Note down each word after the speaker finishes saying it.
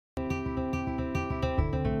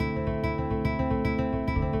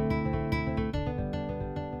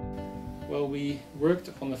we worked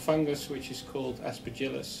on a fungus which is called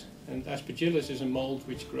Aspergillus. And Aspergillus is a mold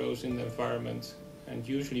which grows in the environment and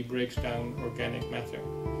usually breaks down organic matter.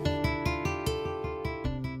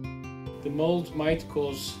 The mold might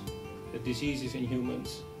cause diseases in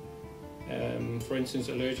humans, for instance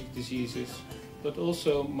allergic diseases, but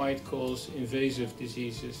also might cause invasive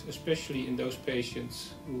diseases, especially in those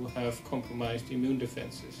patients who have compromised immune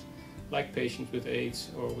defenses, like patients with AIDS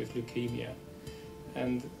or with leukemia.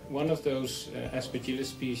 And one of those Aspergillus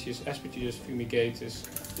species, Aspergillus fumigatus,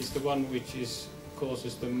 is the one which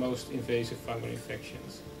causes the most invasive fungal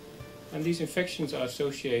infections. And these infections are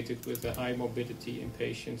associated with a high morbidity in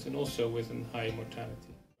patients and also with a high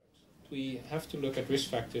mortality. We have to look at risk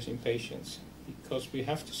factors in patients because we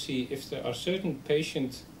have to see if there are certain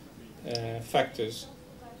patient factors,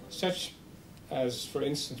 such as, for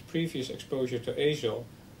instance, previous exposure to azole,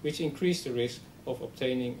 which increase the risk of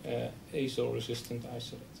obtaining azole-resistant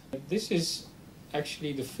isolate. This is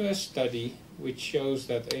actually the first study which shows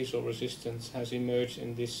that azole resistance has emerged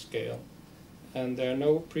in this scale, and there are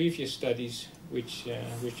no previous studies which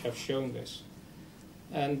have shown this.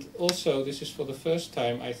 And also, this is for the first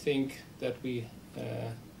time, I think, that we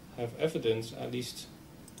have evidence, at least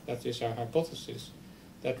that is our hypothesis,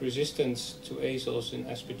 that resistance to azoles in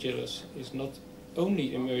Aspergillus is not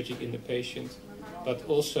only emerging in the patient, but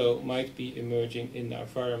also might be emerging in the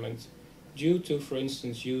environment due to, for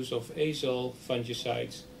instance, use of azole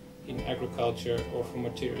fungicides in agriculture or for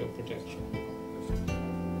material protection.